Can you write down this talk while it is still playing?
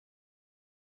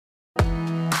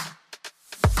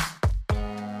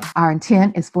Our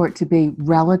intent is for it to be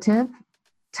relative,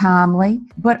 timely,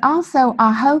 but also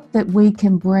I hope that we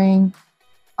can bring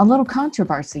a little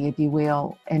controversy, if you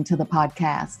will, into the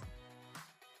podcast.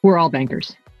 We're all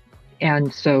bankers.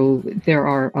 And so there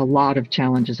are a lot of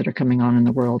challenges that are coming on in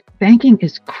the world. Banking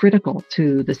is critical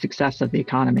to the success of the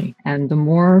economy. And the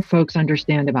more folks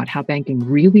understand about how banking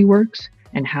really works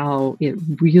and how it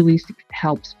really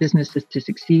helps businesses to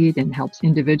succeed and helps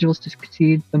individuals to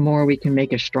succeed, the more we can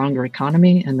make a stronger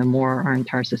economy and the more our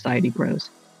entire society grows.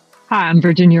 Hi, I'm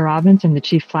Virginia Robbins. I'm the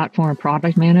Chief Platform and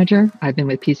Product Manager. I've been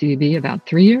with PCBB about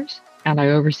 3 years, and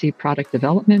I oversee product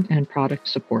development and product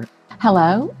support.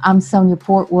 Hello, I'm Sonia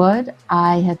Portwood.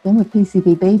 I have been with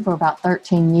PCBB for about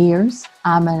 13 years.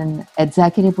 I'm an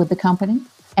executive with the company,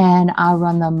 and I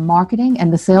run the marketing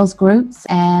and the sales groups,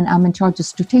 and I'm in charge of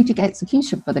strategic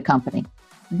execution for the company.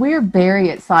 We're very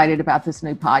excited about this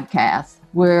new podcast.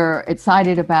 We're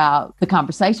excited about the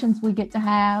conversations we get to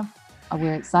have.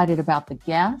 We're excited about the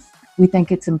guests. We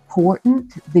think it's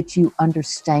important that you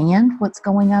understand what's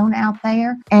going on out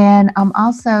there. And I'm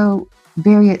also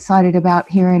very excited about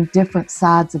hearing different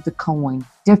sides of the coin,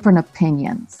 different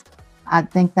opinions. I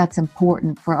think that's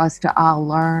important for us to all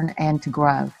learn and to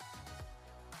grow.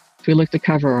 We look to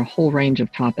cover a whole range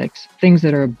of topics, things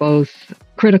that are both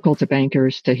critical to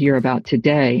bankers to hear about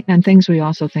today, and things we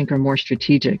also think are more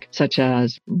strategic, such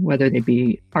as whether they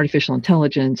be artificial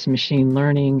intelligence, machine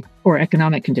learning, or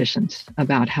economic conditions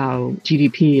about how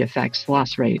GDP affects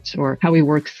loss rates, or how we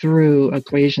work through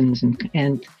equations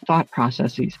and thought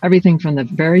processes. Everything from the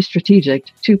very strategic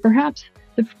to perhaps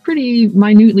the pretty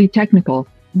minutely technical,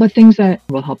 but things that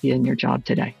will help you in your job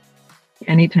today.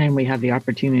 Anytime we have the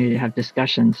opportunity to have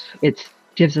discussions, it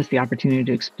gives us the opportunity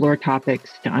to explore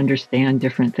topics, to understand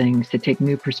different things, to take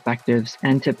new perspectives,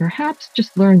 and to perhaps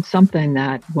just learn something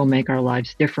that will make our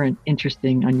lives different,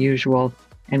 interesting, unusual,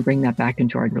 and bring that back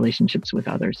into our relationships with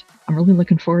others. I'm really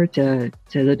looking forward to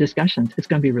the discussions. It's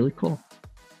going to be really cool.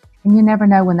 And you never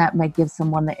know when that may give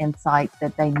someone the insight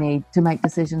that they need to make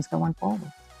decisions going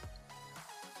forward.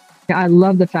 I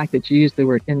love the fact that you use the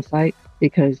word insight,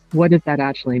 because what does that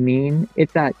actually mean?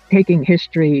 It's that taking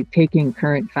history, taking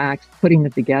current facts, putting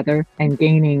them together and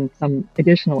gaining some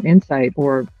additional insight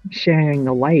or sharing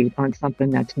the light on something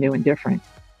that's new and different.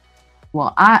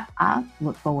 Well, I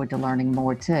look forward to learning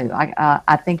more too.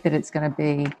 I think that it's going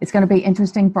to be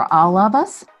interesting for all of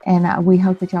us, and we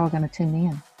hope that y'all are going to tune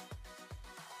in.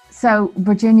 So,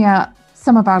 Virginia,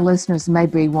 some of our listeners may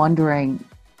be wondering,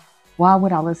 why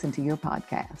would I listen to your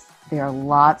podcast? There are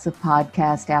lots of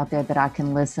podcasts out there that I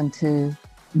can listen to,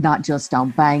 not just on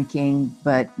banking,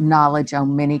 but knowledge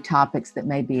on many topics that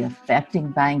may be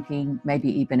affecting banking, maybe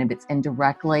even if it's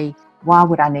indirectly. Why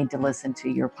would I need to listen to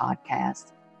your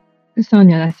podcast?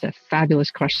 Sonia, that's a fabulous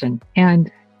question.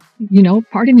 And,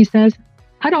 part of me says,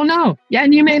 I don't know. Yeah,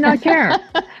 and you may not care.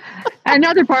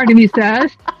 Another part of me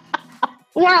says,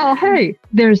 well, hey,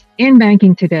 there's in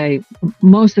banking today,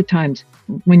 most of the times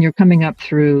when you're coming up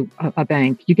through a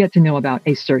bank, you get to know about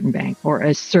a certain bank or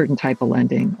a certain type of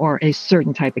lending or a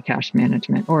certain type of cash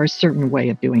management or a certain way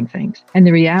of doing things. And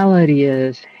the reality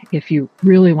is, if you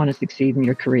really want to succeed in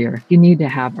your career, you need to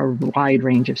have a wide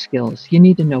range of skills. You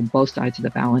need to know both sides of the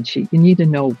balance sheet. You need to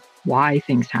know why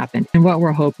things happen. And what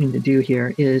we're hoping to do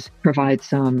here is provide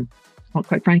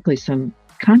quite frankly, some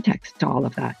context to all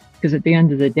of that. Because at the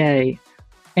end of the day,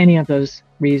 any of those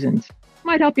reasons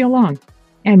might help you along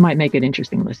and might make it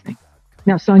interesting listening.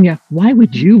 Now, Sonia, why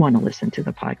would you want to listen to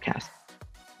the podcast?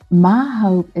 My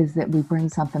hope is that we bring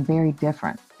something very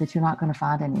different that you're not going to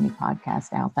find in any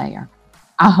podcast out there.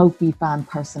 I hope you find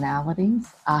personalities.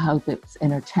 I hope it's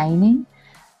entertaining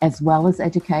as well as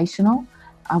educational.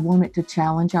 I want it to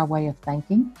challenge our way of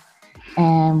thinking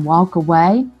and walk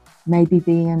away maybe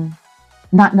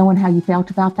not knowing how you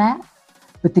felt about that.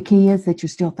 But the key is that you're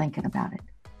still thinking about it.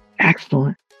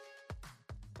 Excellent.